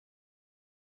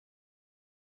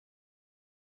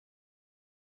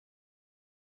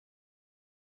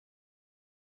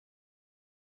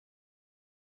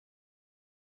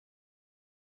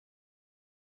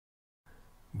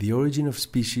The origin of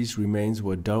species remains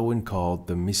what Darwin called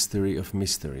the mystery of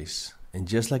mysteries, and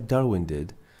just like Darwin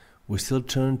did, we still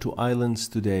turn to islands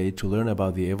today to learn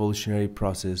about the evolutionary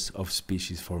process of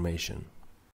species formation.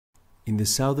 In the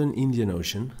southern Indian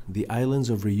Ocean, the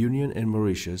islands of Reunion and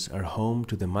Mauritius are home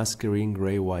to the mascarene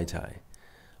gray white-eye,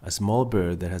 a small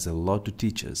bird that has a lot to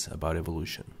teach us about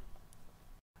evolution.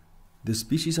 The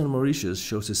species on Mauritius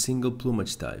shows a single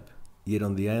plumage type, yet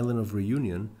on the island of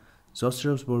Reunion,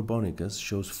 Zosterops borbonicus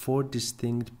shows 4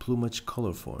 distinct plumage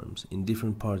color forms in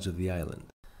different parts of the island.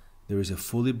 There is a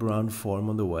fully brown form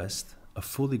on the west, a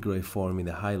fully gray form in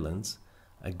the highlands,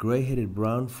 a gray-headed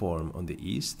brown form on the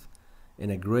east,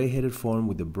 and a gray-headed form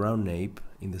with a brown nape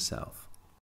in the south.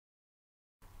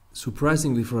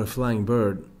 Surprisingly for a flying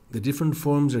bird, the different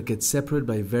forms are kept separate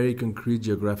by very concrete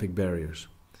geographic barriers.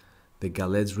 The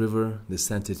Galets River, the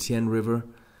Saint-Étienne River,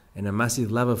 and a massive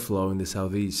lava flow in the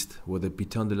southeast, where the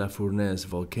Piton de la Fournaise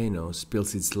volcano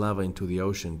spills its lava into the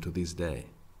ocean to this day.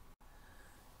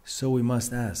 So we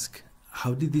must ask,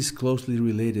 how did these closely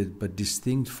related but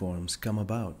distinct forms come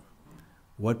about?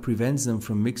 What prevents them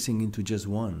from mixing into just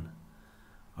one?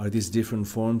 Are these different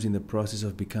forms in the process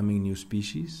of becoming new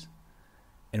species?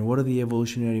 And what are the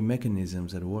evolutionary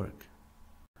mechanisms at work?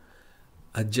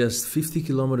 At just 50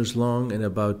 kilometers long and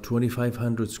about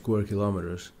 2,500 square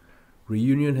kilometers,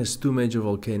 Reunion has 2 major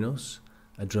volcanoes,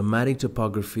 a dramatic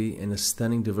topography, and a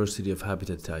stunning diversity of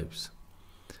habitat types.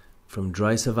 From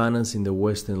dry savannas in the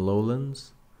western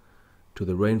lowlands, to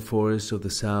the rainforests of the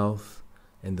south,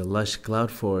 and the lush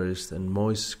cloud forest and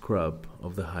moist scrub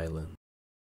of the highland.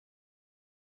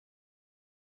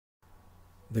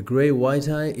 The gray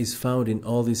white-eye is found in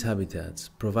all these habitats,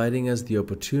 providing us the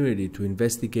opportunity to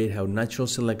investigate how natural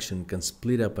selection can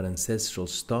split up an ancestral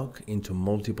stock into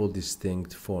multiple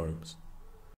distinct forms.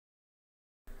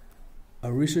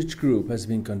 Our research group has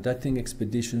been conducting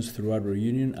expeditions throughout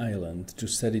Reunion Island to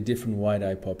study different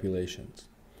white-eye populations.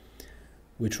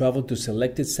 We traveled to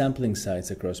selected sampling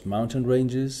sites across mountain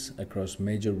ranges, across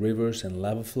major rivers and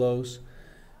lava flows,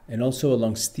 and also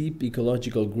along steep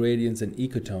ecological gradients and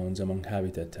ecotones among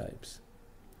habitat types.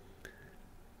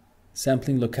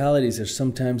 Sampling localities are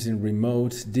sometimes in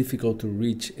remote, difficult to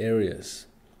reach areas,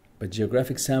 but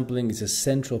geographic sampling is a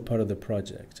central part of the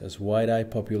project, as white-eye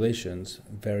populations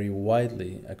vary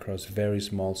widely across very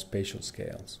small spatial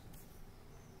scales.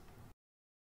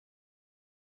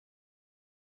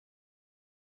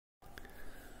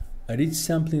 At each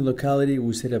sampling locality,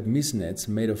 we set up mist nets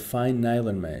made of fine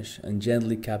nylon mesh and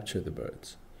gently capture the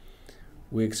birds.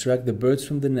 We extract the birds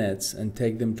from the nets and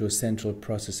take them to a central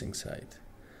processing site.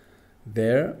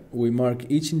 There, we mark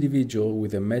each individual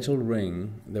with a metal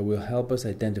ring that will help us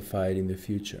identify it in the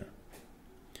future.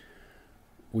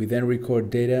 We then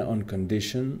record data on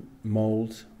condition,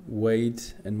 mold,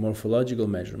 weight, and morphological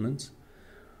measurements.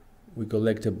 We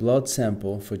collect a blood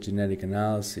sample for genetic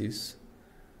analysis,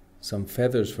 some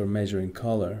feathers for measuring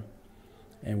color,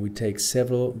 and we take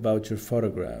several voucher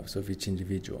photographs of each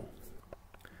individual.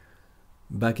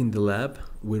 Back in the lab,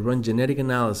 we run genetic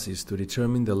analysis to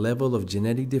determine the level of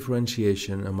genetic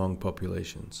differentiation among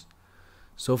populations.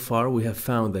 So far, we have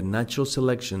found that natural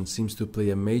selection seems to play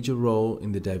a major role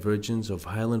in the divergence of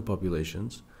highland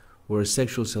populations, whereas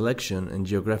sexual selection and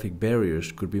geographic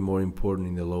barriers could be more important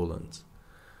in the lowlands.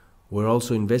 We're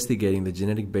also investigating the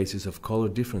genetic basis of color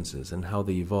differences and how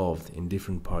they evolved in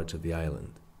different parts of the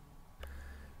island.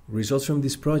 Results from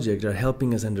this project are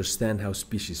helping us understand how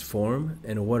species form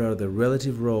and what are the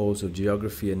relative roles of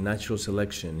geography and natural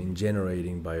selection in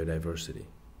generating biodiversity.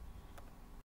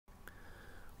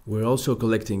 We're also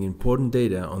collecting important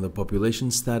data on the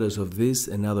population status of this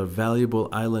and other valuable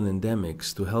island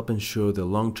endemics to help ensure the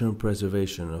long-term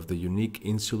preservation of the unique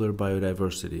insular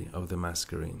biodiversity of the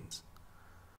mascarenes.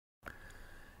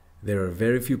 There are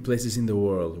very few places in the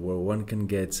world where one can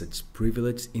get such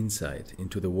privileged insight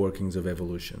into the workings of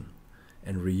evolution,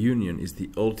 and Reunion is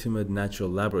the ultimate natural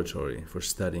laboratory for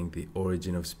studying the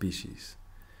origin of species.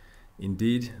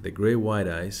 Indeed, the gray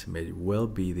white-eyes may well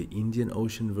be the Indian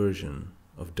Ocean version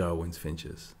of Darwin's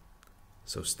finches.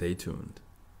 So stay tuned.